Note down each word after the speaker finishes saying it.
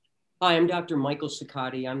Hi, I'm Dr. Michael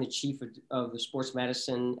Sicati. I'm the chief of the sports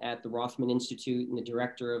medicine at the Rothman Institute and the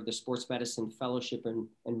director of the Sports Medicine Fellowship and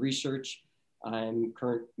Research. I'm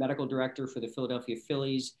current medical director for the Philadelphia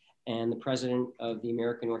Phillies and the president of the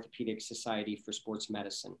American Orthopedic Society for Sports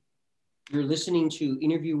Medicine. You're listening to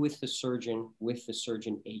Interview with the Surgeon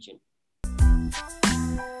Agent.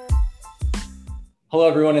 Hello,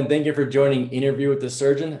 everyone, and thank you for joining Interview with the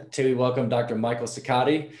Surgeon. Today, we welcome Dr. Michael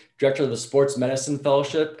Sicati, Director of the Sports Medicine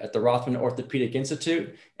Fellowship at the Rothman Orthopedic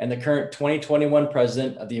Institute and the current 2021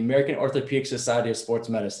 President of the American Orthopedic Society of Sports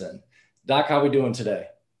Medicine. Doc, how are we doing today?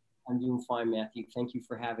 I'm doing fine, Matthew. Thank you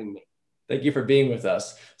for having me. Thank you for being with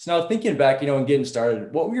us. So now thinking back, and getting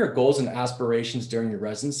started, what were your goals and aspirations during your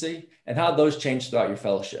residency and how those changed throughout your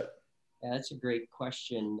fellowship? Yeah, that's a great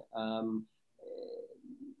question.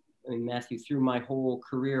 Matthew, through my whole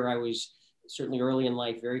career, I was certainly early in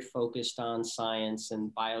life very focused on science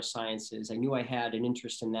and biosciences. I knew I had an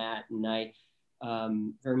interest in that, and I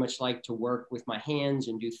very much like to work with my hands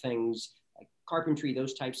and do things like carpentry,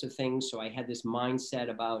 those types of things. So I had this mindset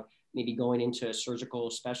about maybe going into a surgical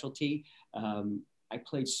specialty. I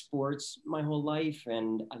played sports my whole life,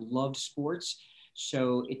 and I loved sports.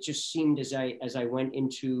 So it just seemed as I went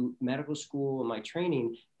into medical school and my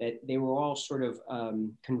training that they were all sort of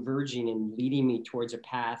converging and leading me towards a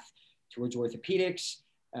path towards orthopedics,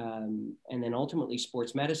 and then ultimately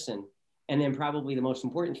sports medicine. And then probably the most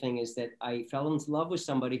important thing is that I fell in love with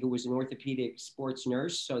somebody who was an orthopedic sports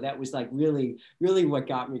nurse. So that was like really, really what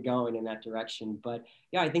got me going in that direction. But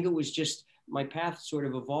yeah, I think it was just my path sort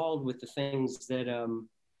of evolved with the things that,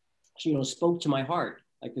 spoke to my heart,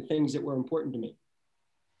 like the things that were important to me.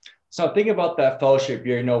 So thinking about that fellowship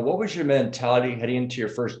year, what was your mentality heading into your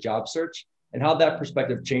first job search and how that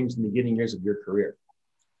perspective changed in the beginning years of your career?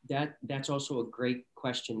 That's also a great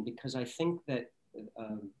question, because I think that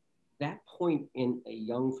that point in a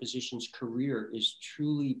young physician's career is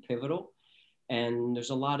truly pivotal. And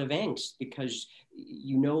there's a lot of angst because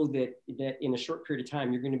you know that in a short period of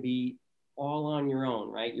time, you're going to be all on your own,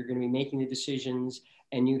 right? You're going to be making the decisions,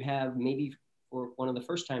 and you have maybe for one of the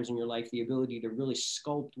first times in your life, the ability to really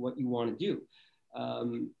sculpt what you want to do.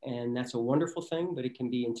 And that's a wonderful thing, but it can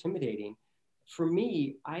be intimidating. For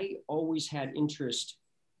me, I always had interest,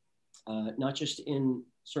 not just in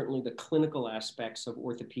certainly the clinical aspects of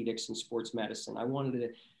orthopedics and sports medicine. I wanted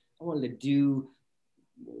to do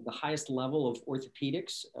the highest level of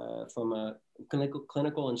orthopedics from a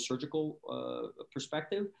clinical and surgical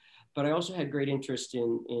perspective, but I also had great interest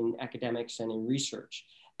in academics and in research.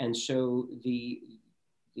 And so the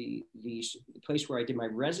place where I did my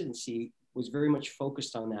residency was very much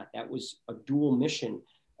focused on that. That was a dual mission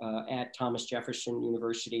at Thomas Jefferson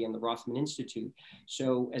University and the Rothman Institute.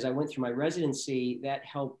 So as I went through my residency, that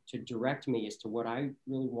helped to direct me as to what I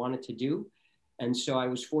really wanted to do. And so I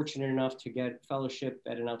was fortunate enough to get fellowship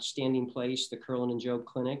at an outstanding place, the Kerlan and Jobe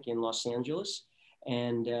Clinic in Los Angeles.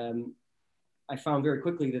 And I found very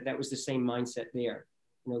quickly that was the same mindset there.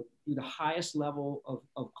 Do the highest level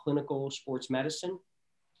of clinical sports medicine,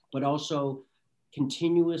 but also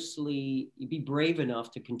continuously be brave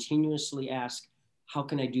enough to continuously ask, how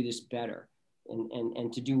can I do this better?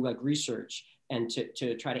 And to do like research and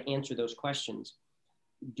to try to answer those questions.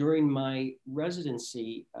 During my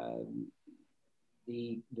residency,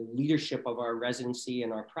 the leadership of our residency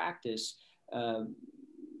and our practice,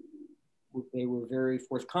 they were very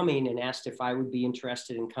forthcoming and asked if I would be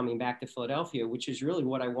interested in coming back to Philadelphia, which is really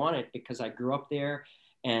what I wanted because I grew up there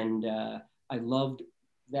and I loved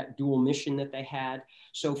that dual mission that they had.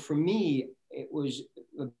 So for me, it was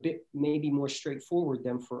a bit maybe more straightforward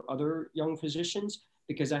than for other young physicians,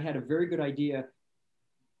 because I had a very good idea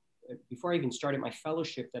before I even started my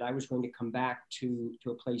fellowship that I was going to come back to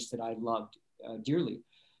a place that I loved dearly.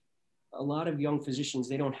 A lot of young physicians,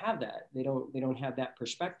 they don't have that. They don't have that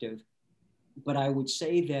perspective. But I would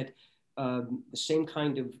say that the same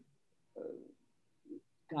kind of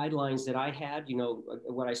guidelines that I had,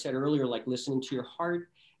 what I said earlier, like listening to your heart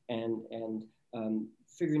and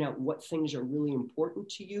figuring out what things are really important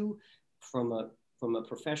to you from a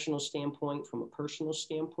professional standpoint, from a personal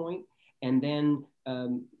standpoint, and then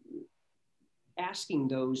asking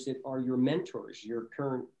those that are your mentors, your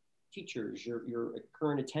current teachers, your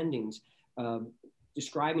current attendings,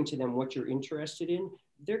 describing to them what you're interested in.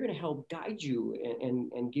 They're going to help guide you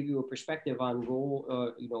and give you a perspective on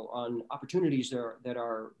on opportunities that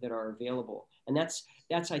are available. And that's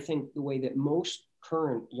I think the way that most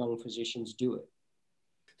current young physicians do it.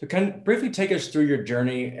 So can you briefly take us through your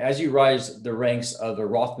journey as you rise the ranks of the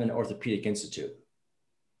Rothman Orthopedic Institute?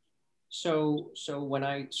 So when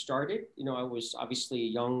I started, I was obviously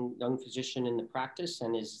a young physician in the practice,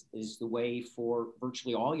 and is the way for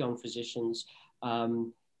virtually all young physicians.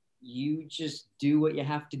 Um, you just do what you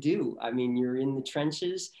have to do. I mean, you're in the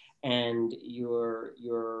trenches, and you're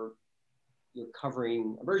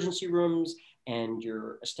covering emergency rooms, and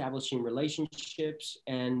you're establishing relationships.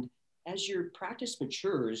 And as your practice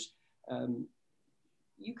matures, um,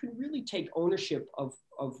 you can really take ownership of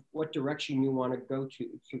what direction you want to go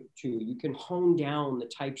to. You can hone down the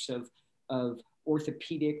types of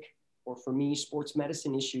orthopedic, or for me, sports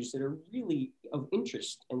medicine issues that are really of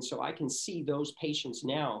interest. And so I can see those patients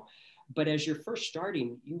now. But as you're first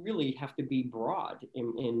starting, you really have to be broad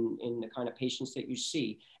in the kind of patients that you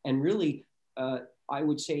see. And really, uh, I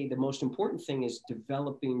would say the most important thing is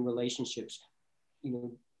developing relationships, you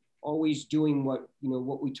know, always doing what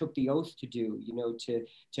we took the oath to do,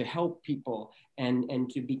 to help people, and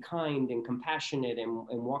to be kind and compassionate,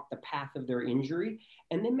 and walk the path of their injury.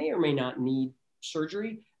 And they may or may not need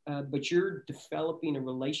surgery, but you're developing a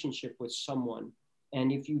relationship with someone.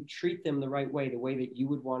 And if you treat them the right way, the way that you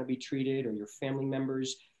would want to be treated, or your family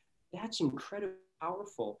members, that's incredibly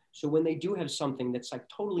powerful. So when they do have something that's like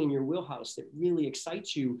totally in your wheelhouse that really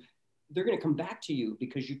excites you, they're going to come back to you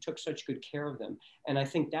because you took such good care of them. And I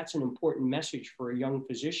think that's an important message for a young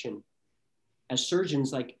physician. As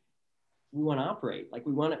surgeons, like, we want to operate, like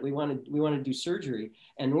we want to do surgery.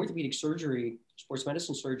 And orthopedic surgery, sports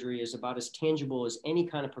medicine surgery, is about as tangible as any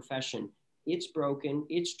kind of profession. It's broken,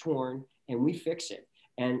 it's torn, and we fix it.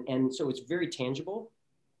 And so it's very tangible.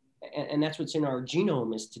 And that's what's in our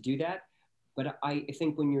genome, is to do that. But I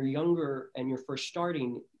think when you're younger and you're first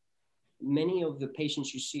starting, many of the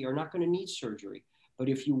patients you see are not going to need surgery. But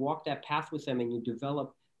if you walk that path with them and you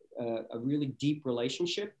develop a really deep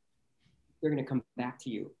relationship, they're going to come back to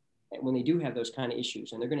you when they do have those kind of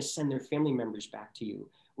issues. And they're going to send their family members back to you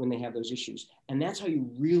when they have those issues. And that's how you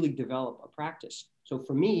really develop a practice. So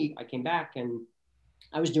for me, I came back and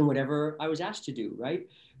I was doing whatever I was asked to do, right?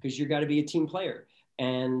 Because you got to be a team player.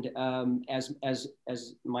 And as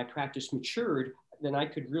my practice matured, then I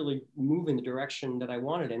could really move in the direction that I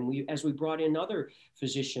wanted. And as we brought in other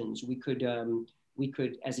physicians, we could,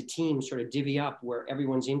 as a team, sort of divvy up where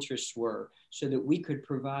everyone's interests were, so that we could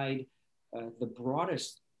provide the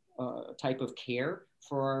broadest type of care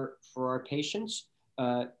for our patients.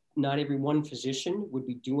 Not every one physician would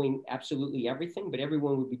be doing absolutely everything, but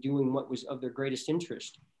everyone would be doing what was of their greatest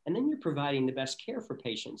interest. And then you're providing the best care for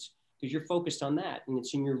patients because you're focused on that, and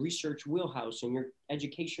it's in your research wheelhouse and your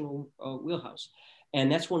educational wheelhouse.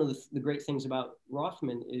 And that's one of the great things about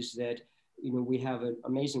Rothman, is that we have an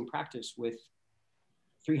amazing practice with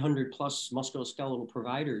 300 plus musculoskeletal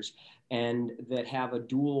providers, and that have a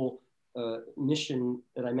dual mission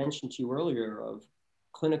that I mentioned to you earlier, of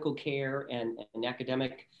clinical care and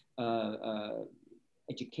academic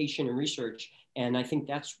education and research. And I think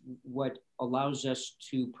that's what allows us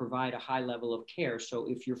to provide a high level of care. So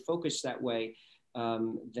if you're focused that way,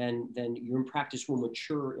 then your practice will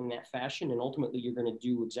mature in that fashion, and ultimately you're going to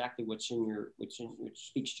do exactly which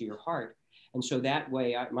speaks to your heart. And so that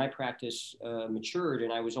way, my practice matured,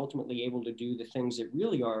 and I was ultimately able to do the things that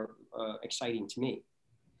really are exciting to me.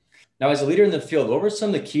 Now, as a leader in the field, what were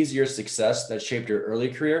some of the keys to your success that shaped your early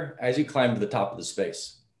career as you climbed to the top of the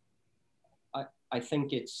space? I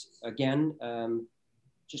think it's, again,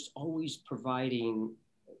 just always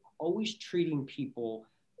treating people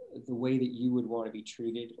the way that you would want to be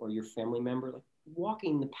treated, or your family member, like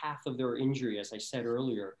walking the path of their injury, as I said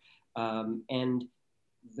earlier. And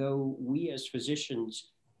though we as physicians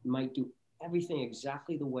might do everything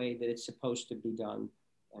exactly the way that it's supposed to be done,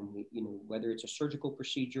 and whether it's a surgical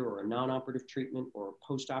procedure or a non-operative treatment or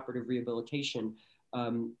post-operative rehabilitation,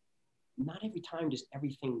 not every time does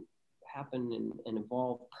everything happen and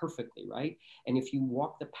evolve perfectly, right? And if you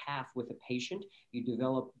walk the path with a patient, you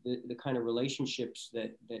develop the kind of relationships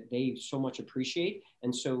that they so much appreciate.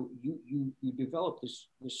 And so you develop this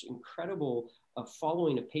incredible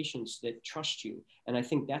following of patients that trust you. And I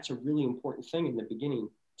think that's a really important thing in the beginning,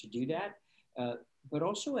 to do that. But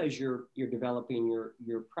also, as you're developing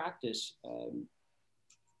your practice,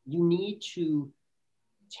 you need to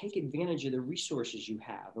take advantage of the resources you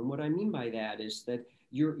have. And what I mean by that is that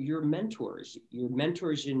your mentors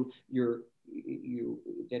that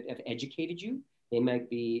have educated you, they might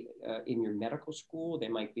be in your medical school, they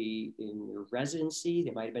might be in your residency,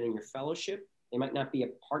 they might have been in your fellowship, they might not be a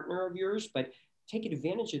partner of yours, but take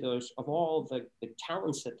advantage of all the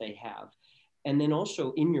talents that they have. And then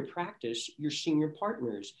also in your practice, your senior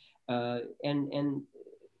partners, and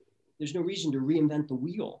there's no reason to reinvent the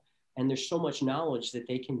wheel. And there's so much knowledge that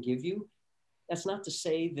they can give you. that's not to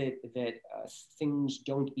say that things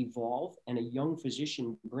don't evolve, and a young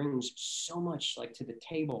physician brings so much like to the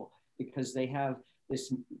table because they have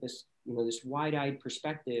this this wide-eyed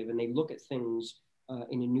perspective, and they look at things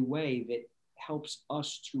in a new way that helps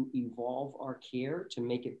us to evolve our care to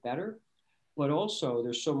make it better. But also,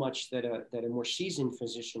 there's so much that a more seasoned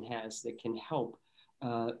physician has that can help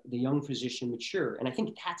the young physician mature. And I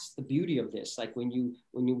think that's the beauty of this. Like when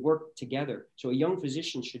you work together, so a young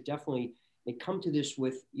physician should definitely, they come to this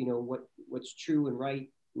with what's true and right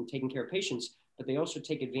in taking care of patients, but they also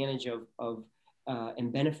take advantage of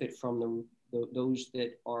and benefit from those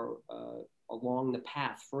that are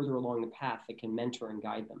further along the path that can mentor and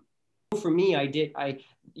guide them. For me,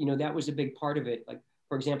 that was a big part of it. Like,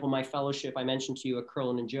 for example, my fellowship, I mentioned to you at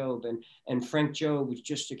Kurland and Jobe, and Frank Jobe was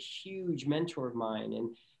just a huge mentor of mine.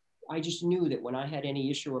 And I just knew that when I had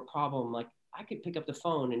any issue or problem, like I could pick up the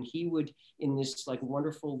phone and he would, in this like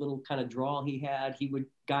wonderful little kind of drawl he had, he would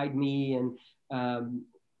guide me. And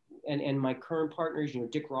my current partners,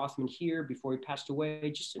 Dick Rothman here before he passed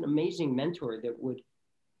away, just an amazing mentor that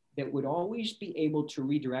would always be able to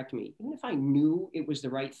redirect me. Even if I knew it was the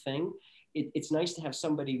right thing, it's nice to have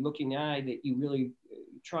somebody looking in the eye that you really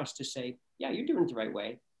trust to say, yeah, you're doing it the right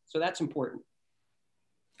way. So that's important.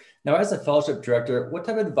 Now, as a fellowship director, what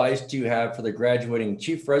type of advice do you have for the graduating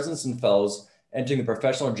chief residents and fellows entering the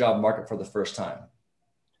professional job market for the first time?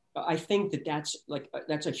 I think that's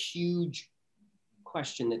a huge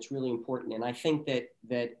question that's really important. And I think that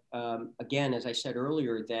again, as I said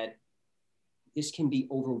earlier, that this can be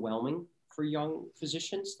overwhelming for young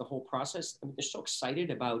physicians, the whole process. I mean, they're so excited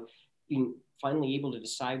about being finally able to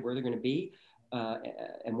decide where they're going to be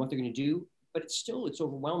and what they're going to do, but it's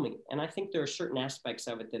overwhelming. And I think there are certain aspects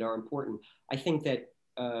of it that are important. I think that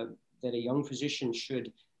a young physician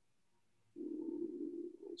should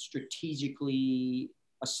strategically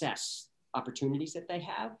assess opportunities that they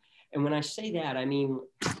have. And when I say that, I mean,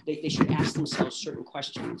 they should ask themselves certain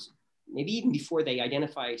questions. Maybe even before they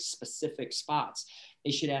identify specific spots,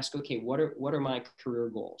 they should ask, okay, what are my career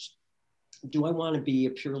goals? Do I want to be a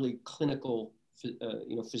purely clinical,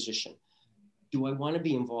 physician? Do I want to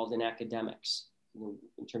be involved in academics,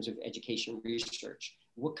 in terms of education research?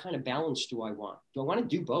 What kind of balance do I want? Do I want to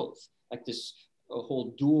do both? Like this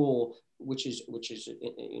whole dual, which is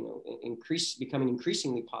becoming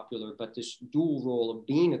increasingly popular, but this dual role of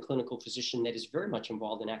being a clinical physician that is very much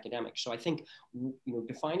involved in academics. So I think,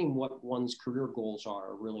 defining what one's career goals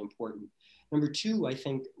are really important. Number two, I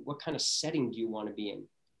think, what kind of setting do you want to be in?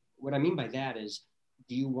 What I mean by that is,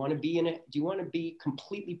 do you want to be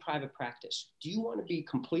completely private practice? Do you want to be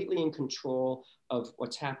completely in control of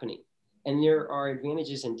what's happening? And there are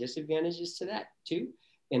advantages and disadvantages to that too,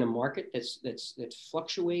 in a market that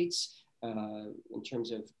fluctuates in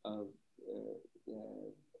terms of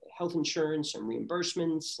health insurance and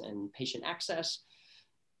reimbursements and patient access.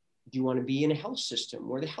 Do you want to be in a health system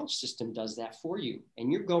where the health system does that for you,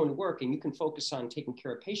 and you're going to work and you can focus on taking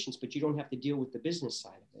care of patients, but you don't have to deal with the business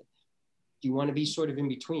side of it? Do you want to be sort of in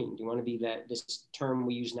between? Do you want to be this term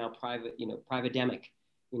we use now, privatemic,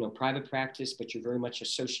 private practice, but you're very much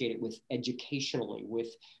associated with educationally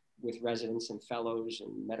with residents and fellows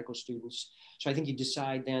and medical students? So I think you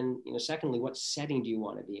decide then, secondly, what setting do you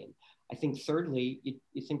want to be in? I think thirdly,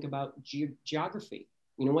 you think about geography.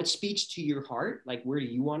 What speaks to your heart? Like, where do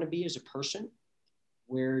you want to be as a person?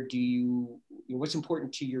 What's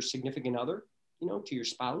important to your significant other, to your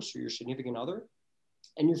spouse or your significant other?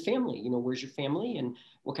 And your family, where's your family and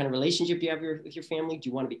what kind of relationship do you have with your family? Do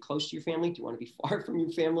you want to be close to your family? Do you want to be far from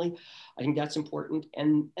your family? I think that's important.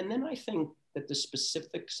 And then I think that the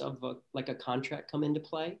specifics of a contract come into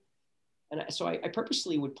play. And so I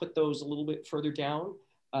purposely would put those a little bit further down,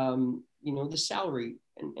 the salary.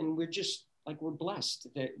 And we're just we're blessed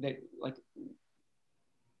that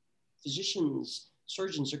physicians,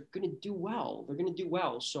 surgeons are going to do well. They're going to do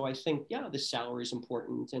well. So I think, the salary is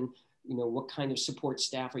important. And what kind of support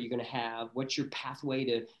staff are you going to have? What's your pathway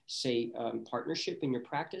to, say, partnership in your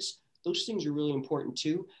practice? Those things are really important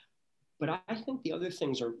too. But I think the other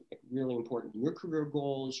things are really important. Your career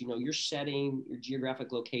goals, your setting, your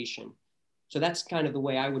geographic location. So that's kind of the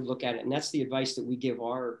way I would look at it. And that's the advice that we give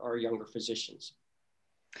our younger physicians.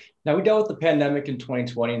 Now, we dealt with the pandemic in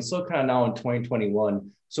 2020 and still kind of now in 2021.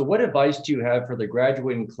 So what advice do you have for the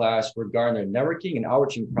graduating class regarding their networking and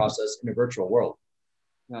outreaching process in a virtual world?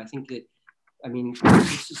 I think that,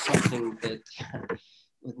 this is something that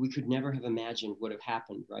we could never have imagined would have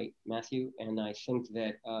happened, right, Matthew? And I think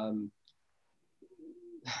that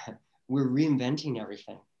we're reinventing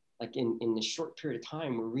everything. Like in this short period of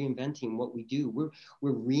time, we're reinventing what we do. We're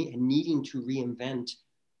needing to reinvent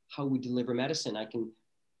how we deliver medicine. I can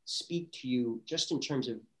speak to you just in terms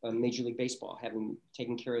of Major League Baseball, having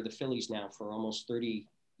taken care of the Phillies now for almost 30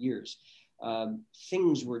 years.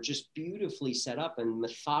 Things were just beautifully set up and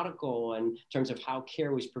methodical in terms of how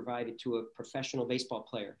care was provided to a professional baseball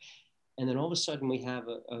player. And then all of a sudden we have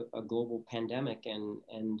a global pandemic,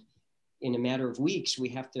 and in a matter of weeks, we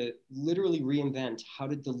have to literally reinvent how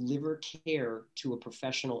to deliver care to a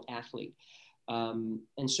professional athlete.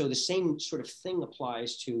 And so the same sort of thing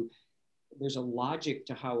applies to, there's a logic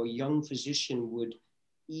to how a young physician would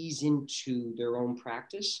ease into their own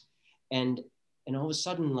practice. And all of a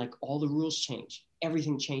sudden, like, all the rules change,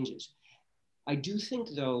 everything changes. I do think,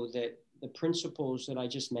 though, that the principles that I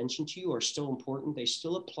just mentioned to you are still important. They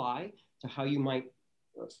still apply to how you might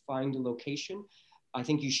find a location. I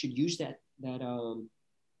think you should use that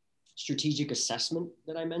strategic assessment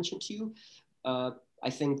that I mentioned to you. I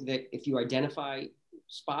think that if you identify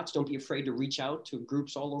spots, don't be afraid to reach out to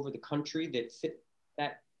groups all over the country that fit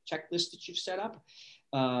that checklist that you've set up.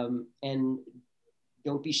 And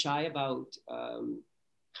don't be shy about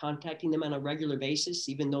contacting them on a regular basis,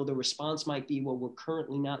 even though the response might be, well, we're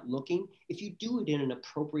currently not looking. If you do it in an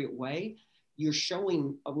appropriate way, you're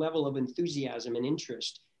showing a level of enthusiasm and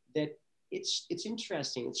interest that it's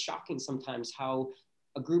interesting. It's shocking sometimes how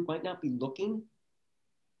a group might not be looking,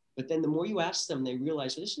 but then the more you ask them, they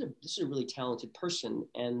realize, well, this is a really talented person,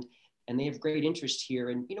 and they have great interest here.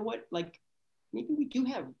 And you know what, like, maybe we do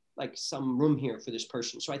have like some room here for this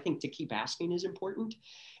person. So I think to keep asking is important.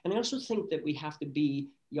 And I also think that we have to be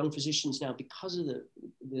young physicians now, because of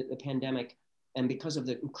the pandemic and because of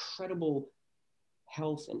the incredible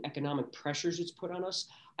health and economic pressures it's put on us.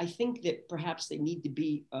 I think that perhaps they need to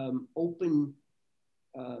be open,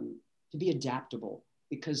 to be adaptable,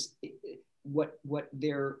 because what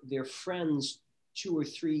their friends 2 or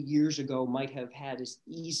 3 years ago might have had is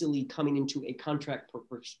easily coming into a contract,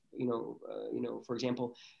 for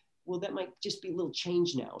example, well, that might just be a little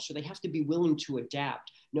change now. So they have to be willing to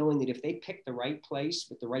adapt, knowing that if they pick the right place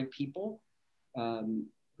with the right people who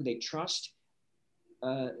they trust,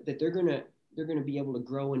 that they're gonna be able to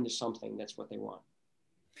grow into something that's what they want.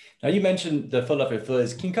 Now, you mentioned the Philadelphia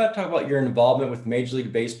Phillies. Can you kind of talk about your involvement with Major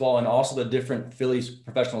League Baseball and also the different Phillies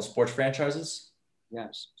professional sports franchises?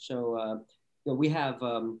 Yes. So we have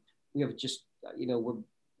just we're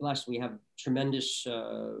blessed. We have tremendous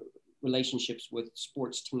relationships with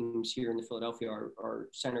sports teams here in the Philadelphia. Our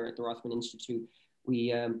center at the Rothman Institute, we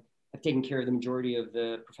have taken care of the majority of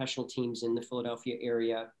the professional teams in the Philadelphia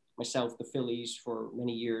area. Myself, the Phillies for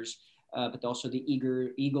many years, but also the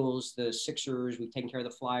Eagles, the Sixers. We've taken care of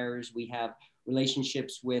the Flyers. We have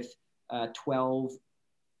relationships with 12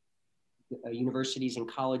 universities and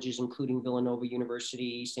colleges, including Villanova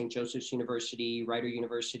University, St. Joseph's University, Rider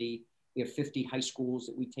University. We have 50 high schools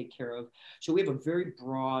that we take care of. So we have a very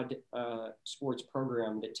broad sports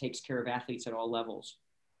program that takes care of athletes at all levels: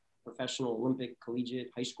 professional, Olympic,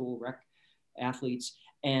 collegiate, high school, rec athletes.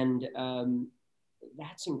 And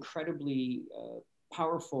that's incredibly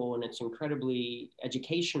powerful, and it's incredibly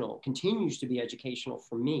educational, continues to be educational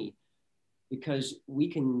for me, because you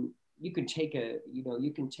can take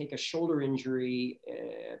a shoulder injury,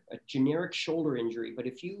 a generic shoulder injury, but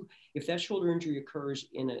if that shoulder injury occurs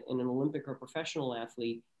in an Olympic or professional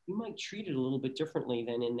athlete, you might treat it a little bit differently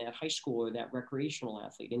than in that high school or that recreational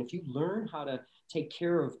athlete. And if you learn how to take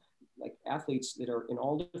care of like athletes that are in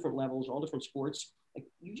all different levels, all different sports, like,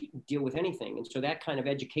 you can deal with anything. And so that kind of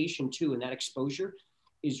education too, and that exposure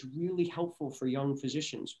is really helpful for young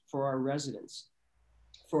physicians, for our residents,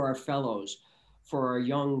 for our fellows, for our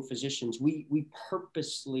young physicians. We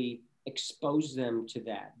purposely expose them to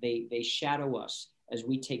that. They shadow us as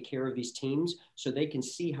we take care of these teams, so they can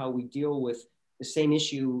see how we deal with the same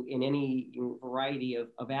issue in any variety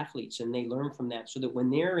of athletes, and they learn from that, so that when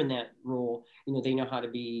they're in that role, they know how to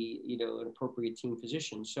be, an appropriate team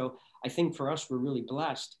physician. So I think for us, we're really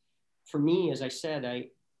blessed. For me, as I said, I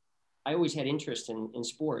always had interest in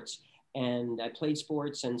sports, and I played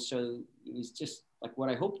sports, and so it was just like what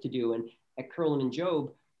I hoped to do. And at Kerlan and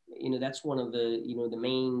Jobe, that's one of the, the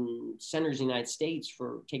main centers in the United States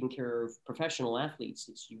for taking care of professional athletes.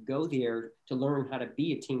 You go there to learn how to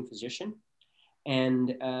be a team physician.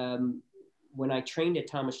 And when I trained at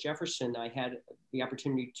Thomas Jefferson, I had the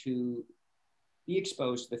opportunity to be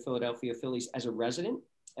exposed to the Philadelphia Phillies as a resident.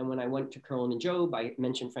 And when I went to Kerlan and Jobe, I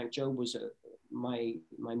mentioned Frank Jobe was my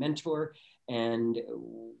mentor. And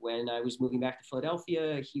when I was moving back to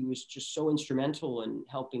Philadelphia, he was just so instrumental in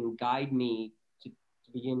helping guide me to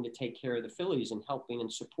begin to take care of the Phillies, and helping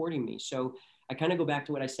and supporting me. So I kind of go back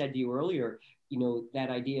to what I said to you earlier, that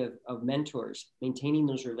idea of mentors, maintaining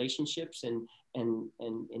those relationships and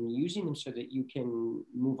using them so that you can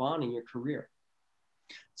move on in your career.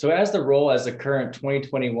 So as the role as the current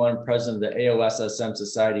 2021 president of the AOSSM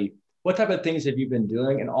Society, what type of things have you been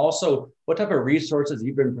doing? And also, what type of resources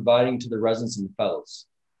you've been providing to the residents and fellows?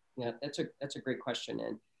 Yeah, that's a great question.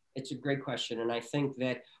 And it's a great question. And I think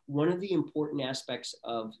that one of the important aspects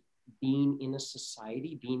of being in a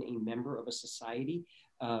society, being a member of a society,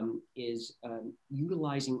 is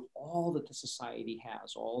utilizing all that the society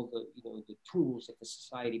has, all the the tools that the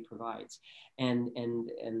society provides, and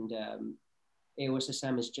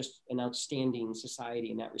AOSSM is just an outstanding society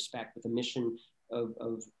in that respect, with a mission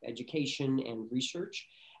of education and research.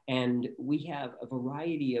 And we have a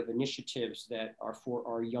variety of initiatives that are for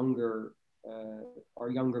our younger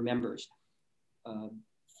members.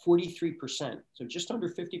 43%, so just under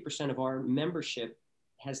 50% of our membership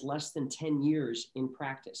has less than 10 years in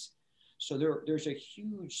practice. So there's a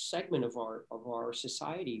huge segment of our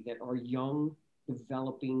society that are young,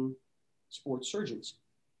 developing sports surgeons.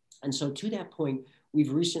 And so to that point,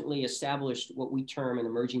 we've recently established what we term an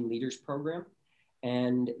Emerging Leaders Program.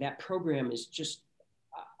 And that program is just,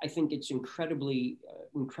 I think it's incredibly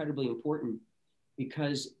important,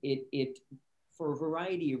 because it for a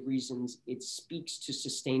variety of reasons, it speaks to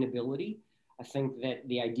sustainability. I think that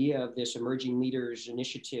the idea of this Emerging Leaders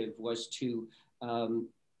Initiative was to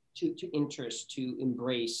interest, to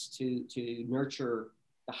embrace, to nurture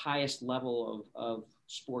the highest level of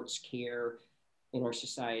sports care in our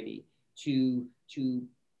society, to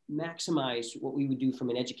maximize what we would do from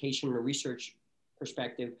an education and research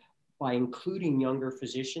perspective by including younger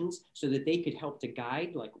physicians, so that they could help to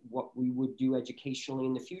guide like what we would do educationally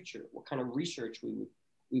in the future, what kind of research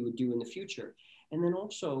we would do in the future. And then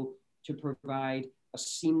also to provide a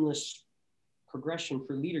seamless progression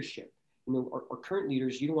for leadership. Our current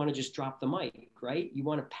leaders, you don't want to just drop the mic, right? You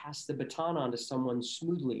want to pass the baton on to someone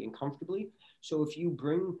smoothly and comfortably. So if you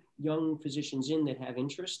bring young physicians in that have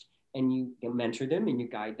interest, and you mentor them and you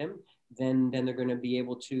guide them, then they're going to be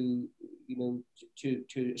able to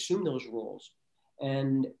assume those roles.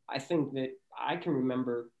 And I think that I can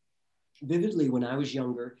remember vividly when I was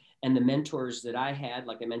younger, and the mentors that I had,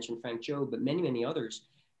 like I mentioned Frank Jobe, but many others,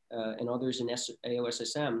 and others in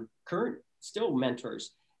AOSSM, current still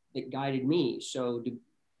mentors that guided me. So the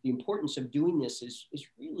importance of doing this is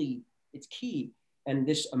really, it's key. And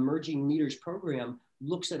this Emerging Leaders Program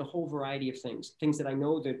looks at a whole variety of things that I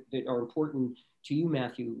know that are important to you,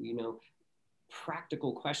 Matthew.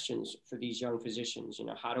 Practical questions for these young physicians.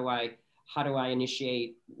 How do I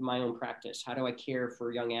initiate my own practice? How do I care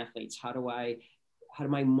for young athletes? How do I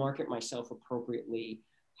market myself appropriately?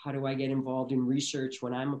 How do I get involved in research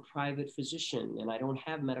when I'm a private physician and I don't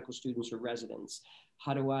have medical students or residents?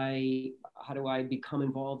 How do I become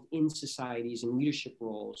involved in societies and leadership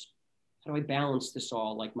roles? How do I balance this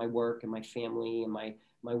all, like my work and my family and my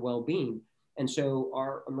well-being? And so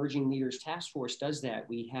our Emerging Leaders Task Force does that.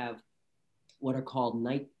 We have what are called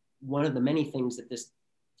one of the many things that this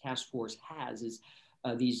task force has is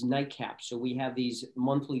these nightcaps. So we have these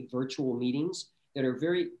monthly virtual meetings that are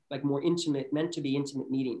very more intimate, meant to be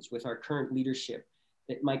intimate meetings with our current leadership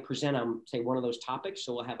that might present on, say, one of those topics.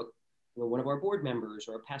 So we'll have one of our board members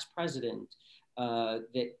or a past president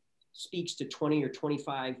that speaks to 20 or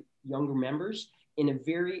 25 younger members in a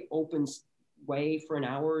very open way for an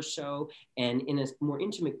hour or so. And in a more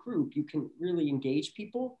intimate group, you can really engage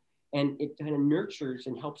people, and it kind of nurtures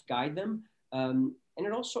and helps guide them. And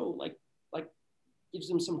it also gives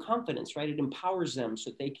them some confidence, right? It empowers them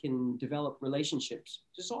so they can develop relationships.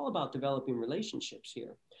 It's all about developing relationships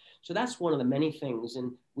here. So that's one of the many things.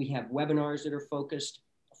 And we have webinars that are focused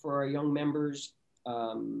for our young members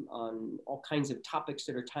on all kinds of topics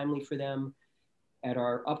that are timely for them. At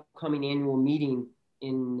our upcoming annual meeting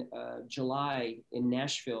in July in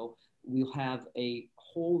Nashville, we'll have a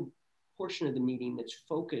whole portion of the meeting that's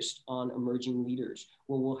focused on emerging leaders,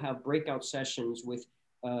 where we'll have breakout sessions with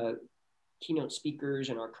keynote speakers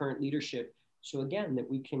and our current leadership. So again, that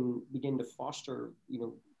we can begin to foster,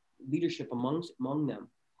 leadership among them.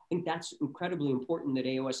 I think that's incredibly important that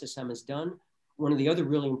AOSSM has done. One of the other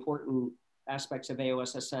really important aspects of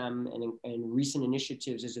AOSSM and recent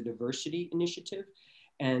initiatives is a diversity initiative.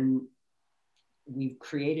 And we've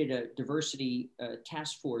created a diversity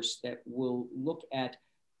task force that will look at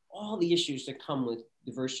all the issues that come with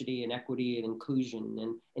diversity and equity and inclusion,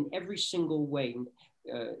 and in every single way,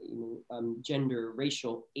 gender,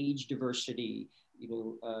 racial, age diversity,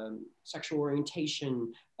 sexual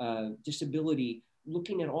orientation, disability,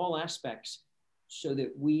 looking at all aspects, so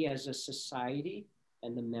that we as a society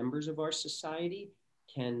and the members of our society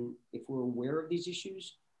can, if we're aware of these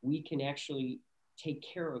issues, we can actually take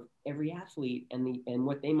care of every athlete and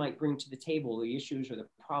what they might bring to the table, the issues or the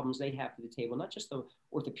problems they have to the table, not just the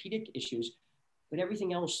orthopedic issues, but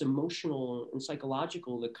everything else, emotional and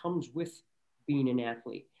psychological, that comes with being an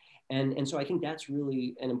athlete. And so I think that's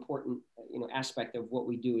really an important, aspect of what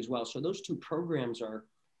we do as well. So those two programs are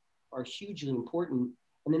hugely important.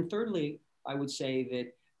 And then thirdly, I would say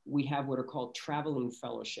that we have what are called traveling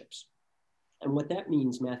fellowships. And what that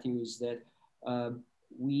means, Matthew, is that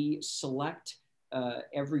we select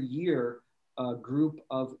every year a group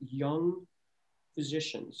of young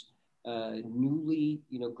physicians, newly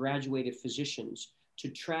graduated physicians, to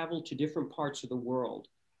travel to different parts of the world,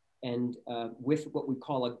 and with what we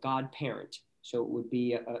call a godparent. So it would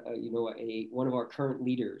be one of our current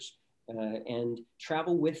leaders, and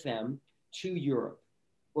travel with them to Europe,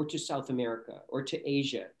 or to South America, or to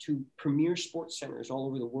Asia, to premier sports centers all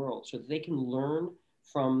over the world, so that they can learn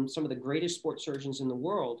from some of the greatest sports surgeons in the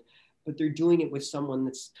world, but they're doing it with someone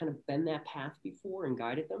that's kind of been that path before and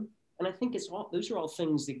guided them. And I think those are all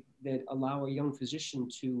things that allow a young physician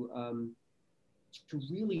to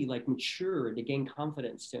really mature, to gain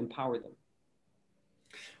confidence, to empower them.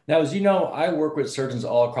 Now, as you know, I work with surgeons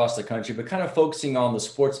all across the country, but kind of focusing on the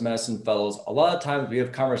sports medicine fellows, a lot of times we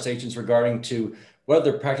have conversations regarding to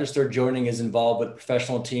whether the practice they're joining is involved with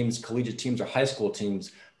professional teams, collegiate teams, or high school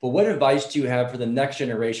teams. But what advice do you have for the next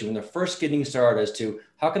generation when they're first getting started as to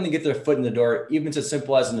how can they get their foot in the door, even as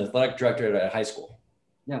simple as an athletic director at a high school?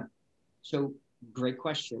 Yeah, so great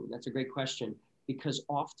question. That's a great question, because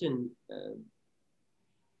often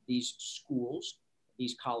these schools,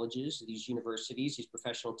 these colleges, these universities, these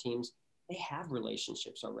professional teams, they have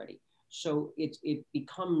relationships already. So it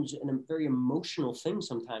becomes a very emotional thing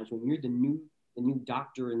sometimes when you're the new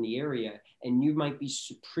doctor in the area, and you might be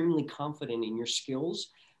supremely confident in your skills,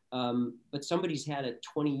 but somebody's had a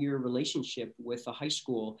 20-year relationship with a high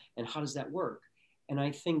school, and how does that work? And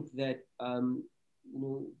I think that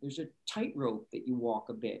there's a tightrope that you walk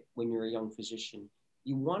a bit when you're a young physician.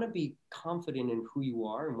 You want to be confident in who you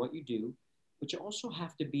are and what you do, but you also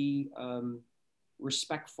have to be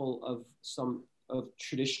respectful of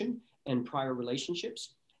tradition and prior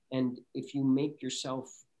relationships. And if you make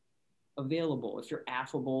yourself available, if you're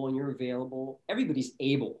affable and you're available, everybody's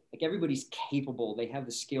able, everybody's capable, they have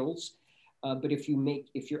the skills. But if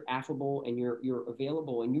you're affable and you're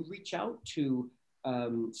available, and you reach out to,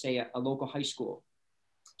 say, a local high school,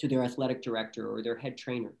 to their athletic director or their head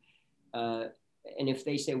trainer, and if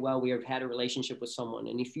they say, well, we have had a relationship with someone,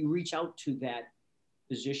 and if you reach out to that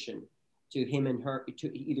physician, to him and her,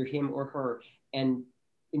 to either him or her, and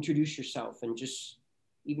introduce yourself, and just,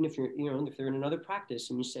 even if if they're in another practice,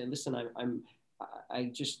 and you say, listen,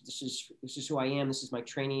 this is who I am, this is my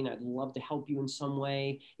training, I'd love to help you in some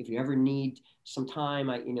way. If you ever need some time,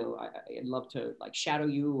 I'd love to shadow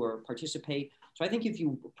you or participate. So I think if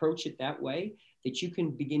you approach it that way, that you can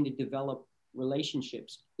begin to develop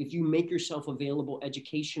relationships. If you make yourself available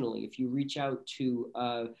educationally, if you reach out to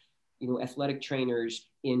athletic trainers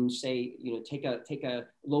in, say, take a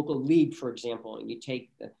local league, for example, and you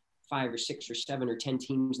take the 5 or 6 or 7 or 10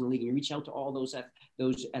 teams in the league, and you reach out to all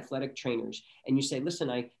those athletic trainers, and you say, listen,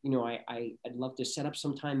 I'd love to set up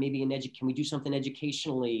some time, maybe can we do something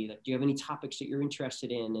educationally? Do you have any topics that you're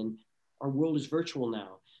interested in? And our world is virtual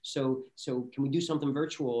now. So can we do something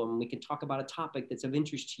virtual, and we can talk about a topic that's of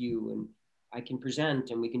interest to you, and I can present,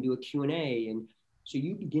 and we can do a Q&A. And so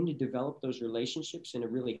you begin to develop those relationships in a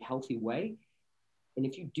really healthy way. And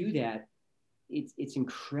if you do that, it's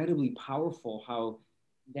incredibly powerful how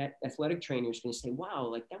that athletic trainer is going to say,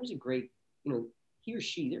 wow, that was a great, he or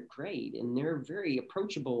she, they're great, and they're very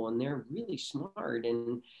approachable, and they're really smart.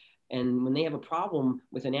 And when they have a problem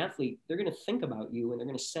with an athlete, they're going to think about you, and they're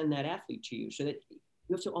going to send that athlete to you. So that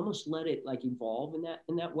you have to almost let it evolve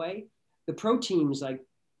in that way. The pro teams,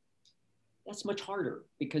 that's much harder,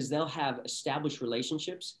 because they'll have established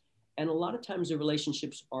relationships. And a lot of times the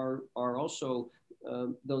relationships are also,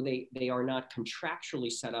 though they are not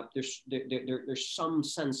contractually set up, there's some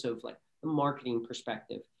sense of the marketing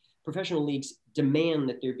perspective. Professional leagues demand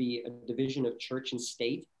that there be a division of church and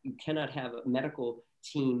state. You cannot have a medical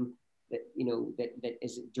team that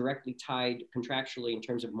is directly tied contractually in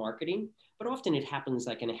terms of marketing. But often it happens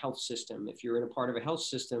in a health system. If you're in a part of a health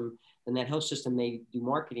system, then that health system may do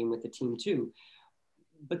marketing with the team too.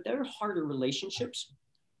 But there are harder relationships.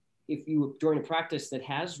 If you join a practice that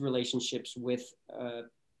has relationships with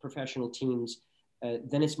professional teams,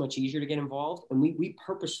 then it's much easier to get involved. And we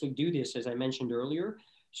purposely do this, as I mentioned earlier.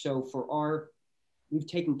 So we've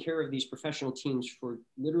taken care of these professional teams for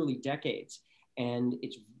literally decades. And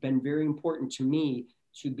it's been very important to me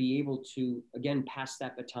to be able to, again, pass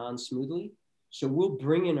that baton smoothly. So we'll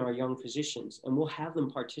bring in our young physicians, and we'll have them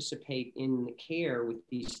participate in the care with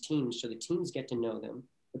these teams, so the teams get to know them.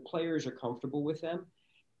 The players are comfortable with them.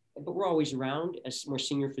 but we're always around as more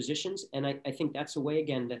senior physicians. And I think that's a way,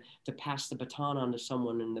 again, to pass the baton on to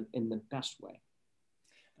someone in the best way.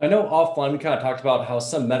 I know offline we kind of talked about how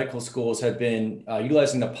some medical schools have been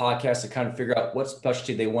utilizing the podcast to kind of figure out what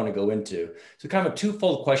specialty they want to go into. So kind of a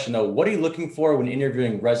twofold question though. What are you looking for when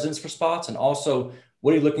interviewing residents for spots? And also,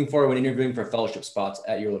 what are you looking for when interviewing for fellowship spots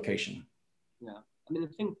at your location? Yeah, I mean, I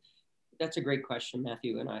think that's a great question,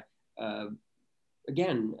 Matthew. And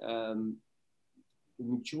again, the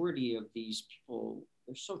majority of these people,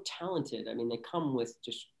 they're so talented. I mean, they come with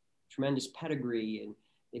just tremendous pedigree, and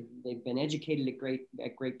they've been educated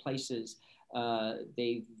at great places.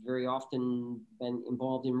 They've very often been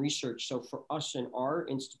involved in research. So for us in our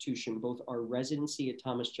institution, both our residency at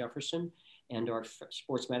Thomas Jefferson and our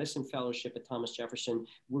sports medicine fellowship at Thomas Jefferson,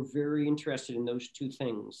 we're very interested in those two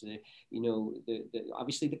things.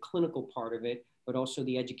 Obviously the clinical part of it, but also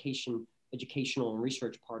the educational and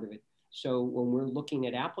research part of it. So when we're looking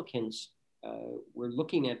at applicants, we're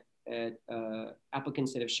looking at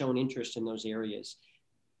applicants that have shown interest in those areas.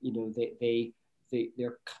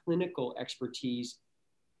 Their clinical expertise,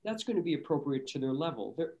 that's going to be appropriate to their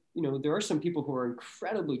level. There are some people who are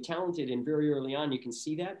incredibly talented, and very early on you can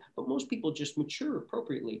see that, but most people just mature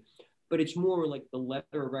appropriately. But it's more like the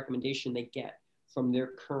letter of recommendation they get from their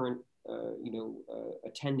current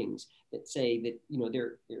attendings that say that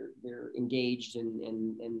they're engaged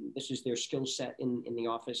and this is their skill set in the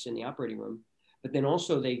office, in the operating room. But then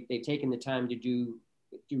also they've taken the time to do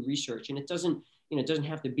research, and it doesn't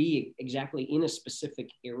have to be exactly in a specific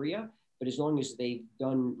area, but as long as they've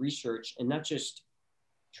done research and not just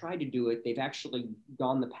tried to do it, they've actually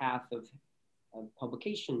gone the path of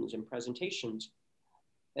publications and presentations.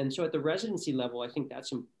 And so at the residency level, I think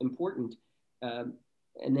that's important.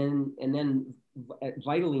 And then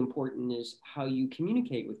vitally important is how you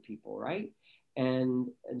communicate with people, right? And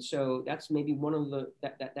so that's maybe one of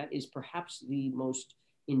that is perhaps the most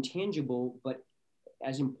intangible, but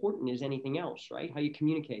as important as anything else, right? How you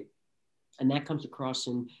communicate. And that comes across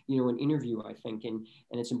in, an interview, I think. And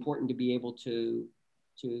it's important to be able to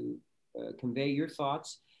convey your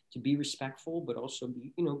thoughts, to be respectful, but also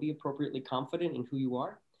be appropriately confident in who you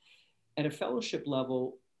are. At a fellowship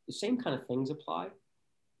level, the same kind of things apply.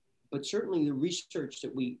 But certainly the research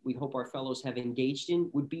that we hope our fellows have engaged in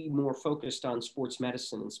would be more focused on sports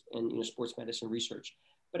medicine and sports medicine research.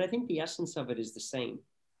 But I think the essence of it is the same.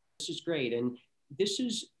 This is great. And this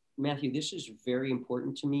is, Matthew, this is very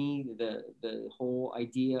important to me, the whole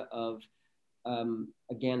idea of,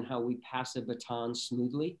 again, how we pass a baton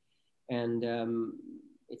smoothly. And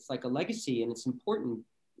it's like a legacy, and it's important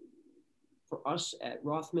for us at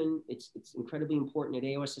Rothman. It's incredibly important at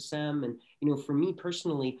AOSSM. And, for me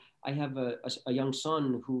personally, I have a young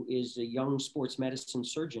son who is a young sports medicine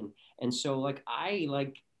surgeon. And so I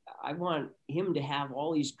want him to have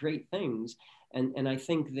all these great things. And I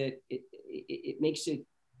think that it makes it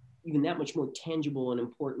even that much more tangible and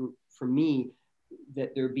important for me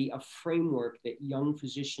that there be a framework that young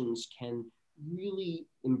physicians can really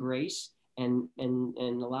embrace and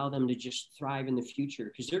allow them to just thrive in the future,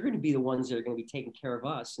 because they're going to be the ones that are going to be taking care of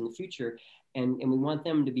us in the future. And we want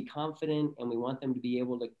them to be confident, and we want them to be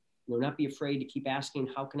able to, not be afraid to keep asking,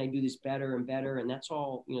 how can I do this better and better? And that's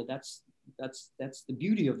all, that's the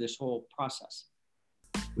beauty of this whole process.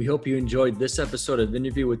 We hope you enjoyed this episode of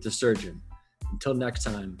Interview with the Surgeon. Until next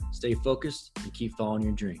time, stay focused and keep following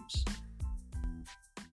your dreams.